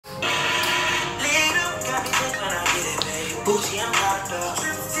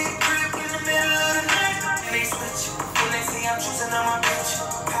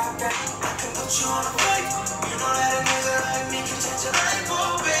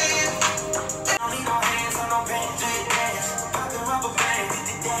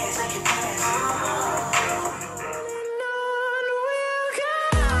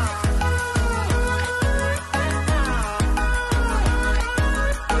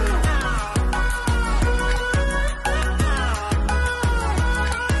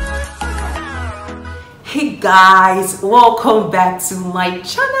Hey guys, welcome back to my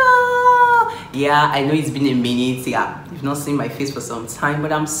channel. Yeah, I know it's been a minute. Yeah, you've not seen my face for some time,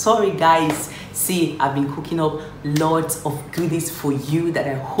 but I'm sorry guys. See, I've been cooking up lots of goodies for you that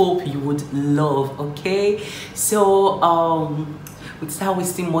I hope you would love. Okay, so without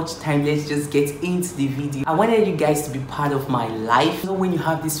wasting much time, let's just get into the video. I wanted you guys to be part of my life. You know, when you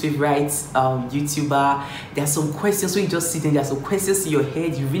have this favorite YouTuber, there are some questions, so you just sit and there are some questions in your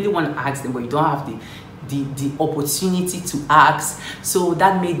head you really want to ask them, but you don't have the opportunity to ask. So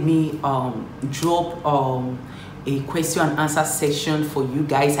that made me drop a question and answer section for you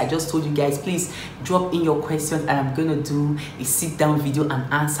guys. I just told you guys, please drop in your questions and I'm gonna do a sit down video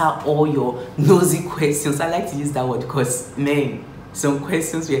and answer all your nosy questions. I like to use that word because man, some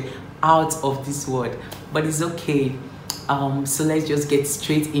questions were out of this world, but it's okay. So let's just get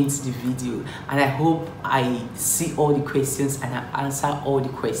straight into the video, and I hope I see all the questions and I answer all the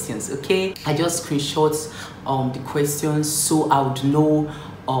questions. Okay, I just screenshot the questions so I would know,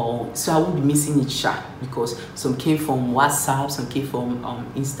 so I won't be missing each shot, because some came from WhatsApp, some came from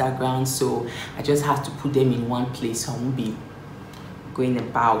Instagram, so I just have to put them in one place so I won't be going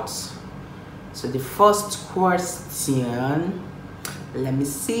about. So the first question, let me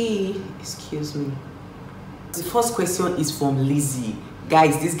see, excuse me. The first question is from Lizzie.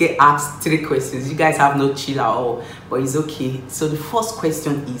 Guys, this girl asked 3 questions. You guys have no chill at all, but it's okay. So the first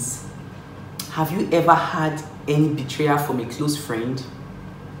question is, have you ever had any betrayal from a close friend?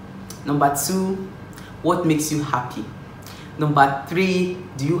 Number 2, what makes you happy? Number 3,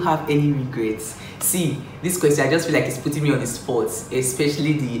 do you have any regrets? See, this question, I just feel like it's putting me on the spot,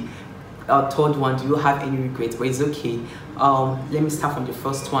 especially the third one, do you have any regrets? But it's okay. Let me start from the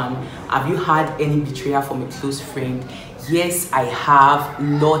first one. Have you had any betrayal from a close friend? Yes, I have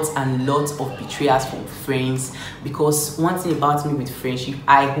lots and lots of betrayals from friends, because one thing about me with friendship,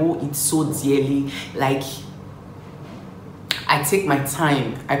 I hold it so dearly. Like, I take my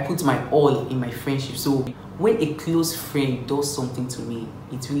time, I put my all in my friendship. So when a close friend does something to me,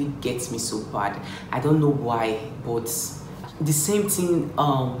 it really gets me so bad. I don't know why, but the same thing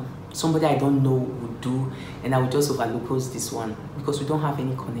somebody I don't know would do, and I would just overlook this one because we don't have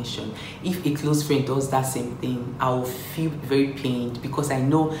any connection. If a close friend does that same thing, I will feel very pained, because I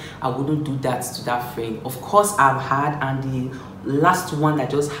know I wouldn't do that to that friend. Of course I've had, and the last one that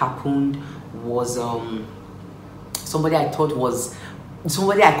just happened was somebody I thought was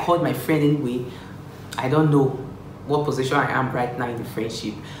somebody I called my friend anyway. I don't know what position I am right now in the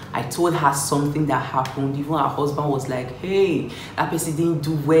friendship. I told her something that happened. Even her husband was like, hey, that person didn't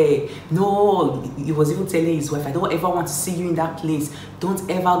do well. No, he was even telling his wife, I don't ever want to see you in that place. Don't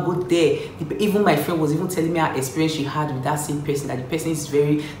ever go there. Even my friend was even telling me her experience she had with that same person, that the person is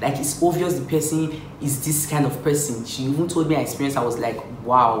very, like, it's obvious the person is this kind of person. She even told me her experience. I was like,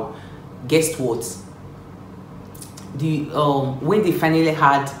 wow. Guess what? When they finally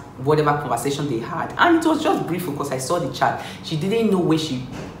had whatever conversation they had, and it was just brief because I saw the chat, she didn't know when she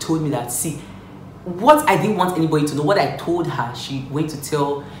told me that, see, what I didn't want anybody to know, what I told her, she went to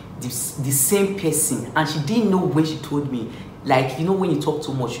tell the same person, and she didn't know when she told me. Like, you know, when you talk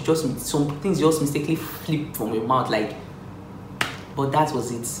too much, you just, some things just mistakenly flip from your mouth, like. But that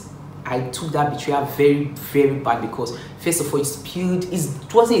was it. I took that betrayal very, very bad, because first of all, it spilled,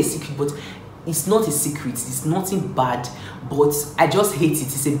 it wasn't a secret, but it's not a secret, it's nothing bad, but I just hate it.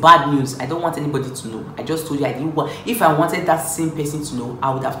 It's a bad news. I don't want anybody to know. I just told you I didn't want. If I wanted that same person to know,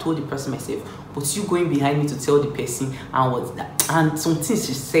 I would have told the person myself. But you going behind me to tell the person, and what that, and some things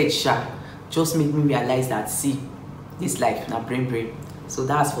she said, Sha, just made me realize that, see, this life now brain. So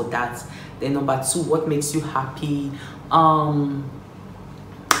that's for that. Then number 2, what makes you happy?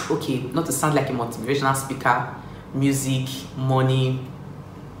 Okay, not to sound like a motivational speaker, music, money,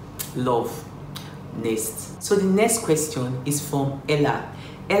 love. Next. So the next question is from Ella.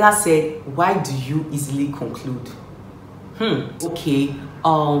 Ella said, why do you easily conclude? Okay,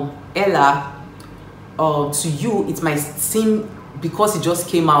 Ella, to you it might seem, because it just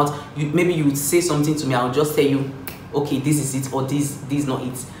came out, maybe you would say something to me, I'll just tell you, okay, this is it, or this is not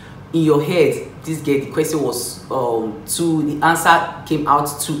it. in your head, this girl, the question was the answer came out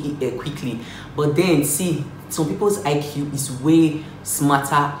too quickly. But then see, some people's IQ is way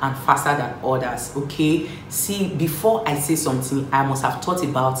smarter and faster than others. Okay, see, before I say something, I must have thought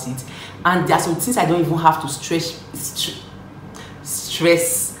about it, and there are some things I don't even have to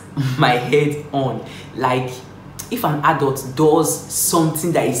stress my head on. Like, if an adult does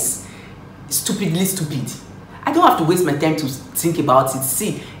something that is stupidly stupid, I don't have to waste my time to think about it.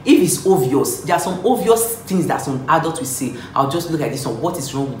 See, if it's obvious, there are some obvious things that some adults will say. I'll just look at this one. What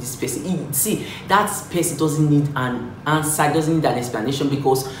is wrong with this person? See, that person doesn't need an answer, doesn't need an explanation,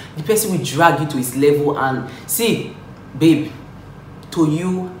 because the person will drag you to his level. And see, babe, to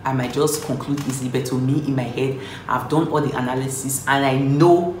you, I might just conclude easily, but to me, in my head, I've done all the analysis and I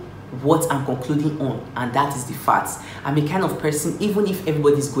know what I'm concluding on, and that is the facts. I'm a kind of person, even if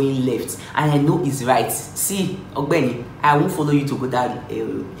everybody's going left and I know it's right. See, Ogbeni, I won't follow you to go that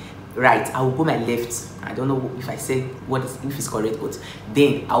right. I will go my left. I don't know if I said if it's correct, but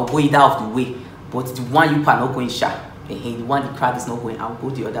then I'll go either of the way. But the one you are not going sharp, and the one the crowd is not going, I'll go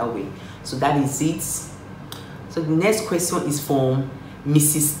the other way. So that is it. So the next question is from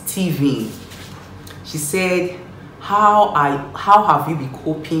Mrs. Steven. She said, how have you been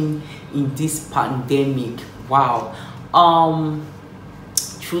coping in this pandemic? Wow.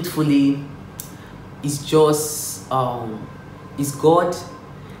 Truthfully, it's just it's God,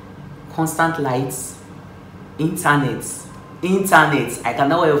 constant lights, internet. I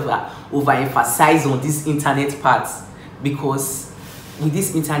cannot overemphasize on this internet part, because with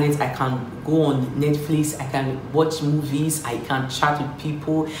this internet I can go on Netflix, I can watch movies, I can chat with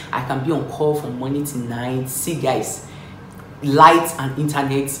people, I can be on call from morning to night. See guys, light and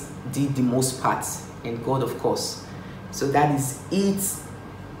internet did the most part, and God of course. So that is it.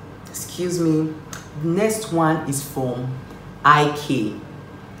 Excuse me. The next one is from IK.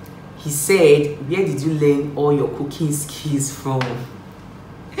 He said, where did you learn all your cooking skills from?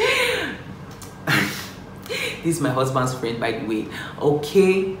 This is my husband's friend, by the way.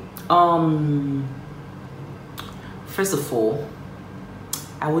 Okay. First of all,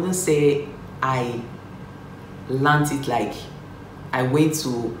 I wouldn't say I learned it like I went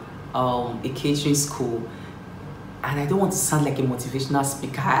to a catering school, and I don't want to sound like a motivational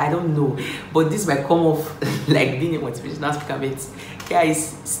speaker. I don't know, but this might come off like being a motivational speaker, but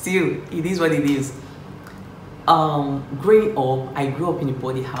guys, still, it is what it is. Growing up, I grew up in a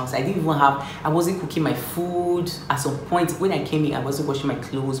body house. I wasn't cooking my food. At some point when I came in, I wasn't washing my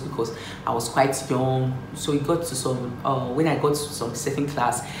clothes because I was quite young. So it got to some when I got to some certain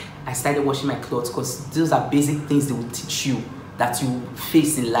class, I started washing my clothes, because those are basic things they will teach you that you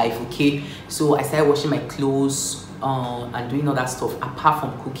face in life. Okay, so I started washing my clothes and doing all that stuff apart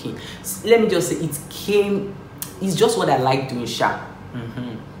from cooking. So let me just say, it's just what I like doing.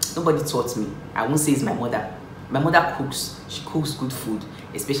 Nobody taught me. I won't say it's my mother. My mother cooks. She cooks good food,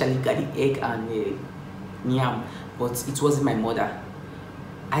 especially garlic egg and yam. But it wasn't my mother.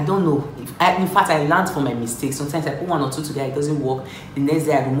 I don't know. In fact, I learned from my mistakes. Sometimes I put 1 or 2 today, it doesn't work. The next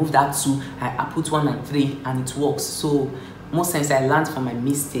day I remove that 2, I put 1 and 3, and it works. So most times I learned from my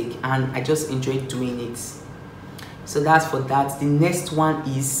mistake, and I just enjoy doing it. So that's for that. The next one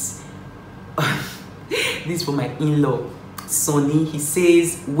is this is for my in-law, Sonny. He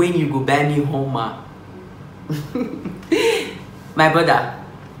says, when you go buy me Homer. My brother,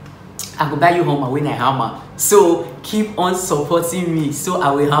 I go buy you Homer when I hammer. So keep on supporting me, so I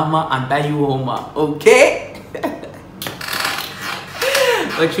will hammer and buy you Homer, okay?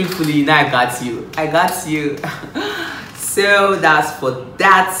 But truthfully, now I got you. So that's for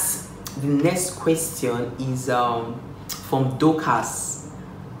that. The next question is from Dokas.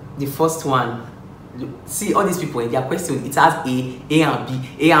 The first one. See, all these people in their question, it has A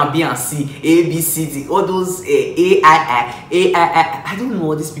and B and C, A, B, C, D, all those I don't know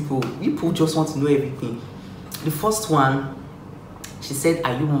what these people just want to know everything. The first one, she said,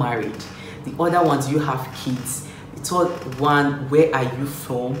 are you married? The other one, do you have kids? The third one, where are you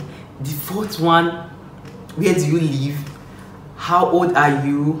from? The fourth one, where do you live? How old are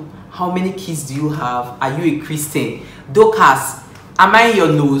you? How many kids do you have? Are you a Christian? Dokas, am I in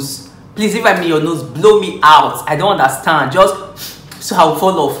your nose? Please, if I'm in your nose, blow me out. I don't understand. Just so I'll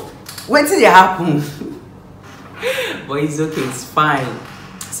fall off. When did it happen? But it's okay, it's fine.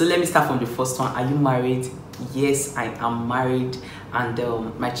 So let me start from the first one. Are you married? Yes, I am married.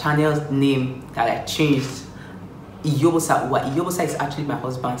 And my channel name that I changed, Iyobosa. Iyobosa is actually my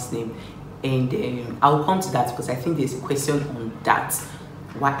husband's name. And I'll come to that because I think there's a question on that,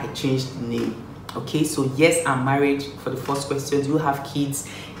 why I changed the name. Okay, so yes, I'm married for the first question. Do you have kids?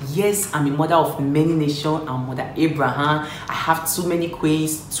 Yes, I'm a mother of many nations. I'm Mother Abraham. I have too many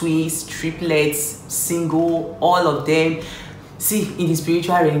queens, twins, triplets, single, all of them. See, in the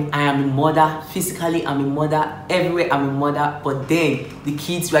spiritual realm, I am a mother. Physically, I'm a mother. Everywhere, I'm a mother. But then, the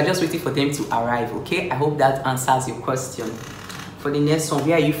kids, we are just waiting for them to arrive, okay? I hope that answers your question. For the next one,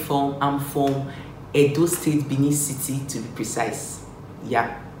 where are you from? I'm from Edo State, Benin City, to be precise.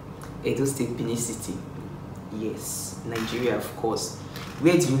 Yeah, Edo State, Benin City. Yes, Nigeria, of course.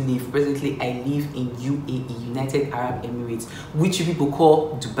 Where do you live? Presently, I live in UAE, United Arab Emirates, which you people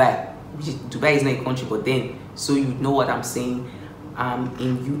call Dubai. Dubai is not a country, but then, so you know what I'm saying. I'm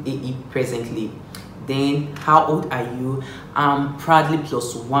in UAE presently. Then, how old are you? I'm proudly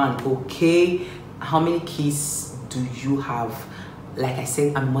 +1. Okay, how many kids do you have? Like I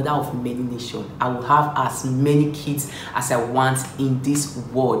said, I'm a mother of many nations. I will have as many kids as I want in this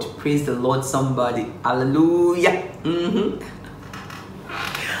world. Praise the Lord, somebody. Hallelujah.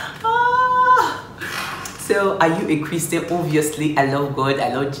 So, are you a Christian? Obviously, I love God,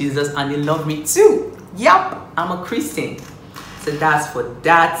 I love Jesus, and they love me too. Yep, I'm a Christian. So that's for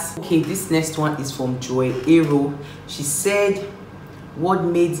that. Okay, this next one is from Joy Aero. She said, what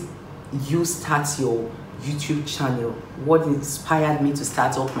made you start your YouTube channel? What inspired me to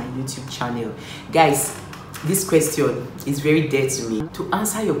start up my YouTube channel? Guys, this question is very dear to me. To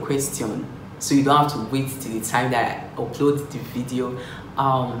answer your question, so you don't have to wait till the time that I upload the video,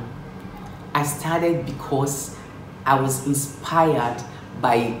 I started because I was inspired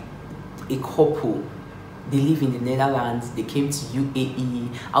by a couple. They live in the Netherlands. They came to UAE.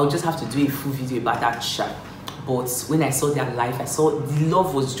 I'll just have to do a full video about that chat. But when I saw their life, I saw the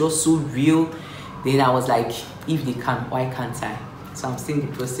love was just so real. Then I was like, if they can, why can't I? So I'm still in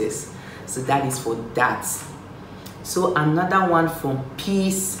the process. So that is for that. So another one from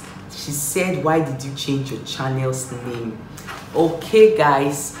Peace. She said, why did you change your channel's name? Okay,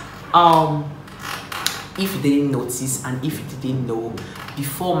 guys. If you didn't notice and if you didn't know,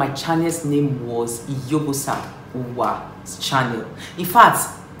 before my channel's name was Iyobosa Uwa's channel. In fact,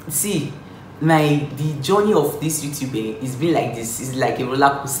 see, the journey of this YouTuber is been like this. It's like a roller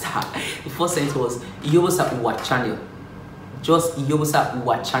coaster. The first sentence was Iyobosa Uwa channel, just Iyobosa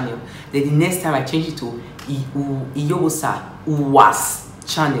Uwa channel. Then the next time I changed it to Iyobosa Uwa's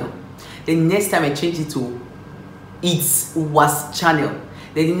channel. Then the next time I changed it to It's Uwa's channel.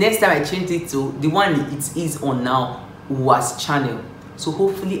 Then the next time I changed it to the one it is on now, Uwa's channel. So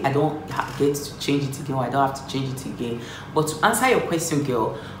hopefully I don't get to change it again, or I don't have to change it again. But to answer your question,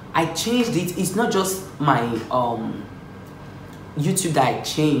 girl, I changed it. It's not just my YouTube that I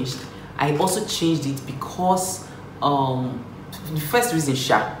changed. I also changed it because the first reason,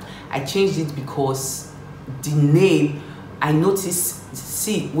 I changed it because the name, I noticed.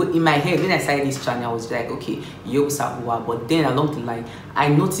 See, in my head, when I started this channel, I was like, okay, Iyobosa Uwa. But then along the line, I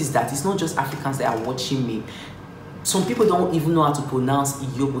noticed that it's not just Africans that are watching me. Some people don't even know how to pronounce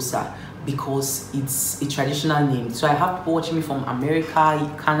Iyobosa because it's a traditional name. So I have people watching me from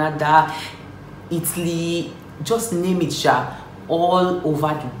America, Canada, Italy, just name it, all over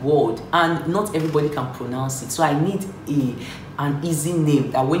the world. And not everybody can pronounce it. So I need an easy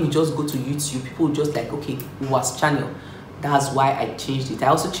name that when you just go to YouTube, people will just like, okay, Uwa's channel. That's why I changed it. I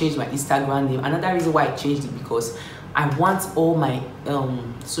also changed my Instagram name. Another reason why I changed it because I want all my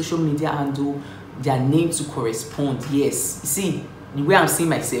social media handle, their name to correspond. Yes, see, the way I'm seeing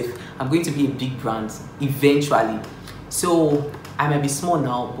myself, I'm going to be a big brand eventually. So I might be small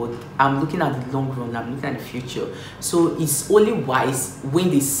now, but I'm looking at the long run. I'm looking at the future. So it's only wise when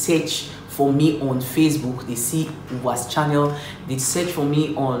they search for me on Facebook, they see Uwa's channel. They search for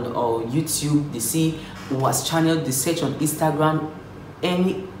me on YouTube, they see Uwa's channel. They search on Instagram,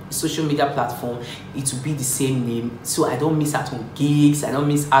 any social media platform, it will be the same name. So I don't miss out on gigs, I don't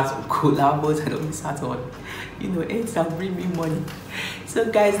miss out on collabs, I don't miss out on, anything that bring me money. So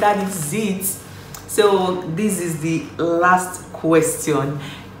guys, that is it. So this is the last question.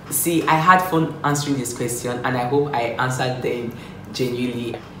 See, I had fun answering this question and I hope I answered them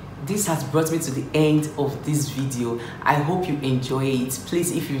genuinely. This has brought me to the end of this video. I hope you enjoy it.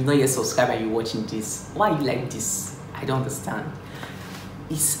 Please, if you're not yet subscribed and you're watching this, why you like this? I don't understand.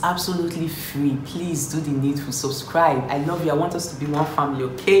 It's absolutely free. Please do the needful. Subscribe. I love you. I want us to be one family,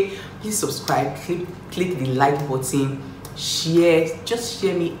 okay? Please subscribe. Click the like button. Share. Just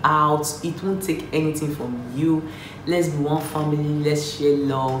share me out. It won't take anything from you. Let's be one family. Let's share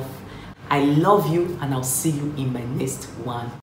love. I love you and I'll see you in my next one.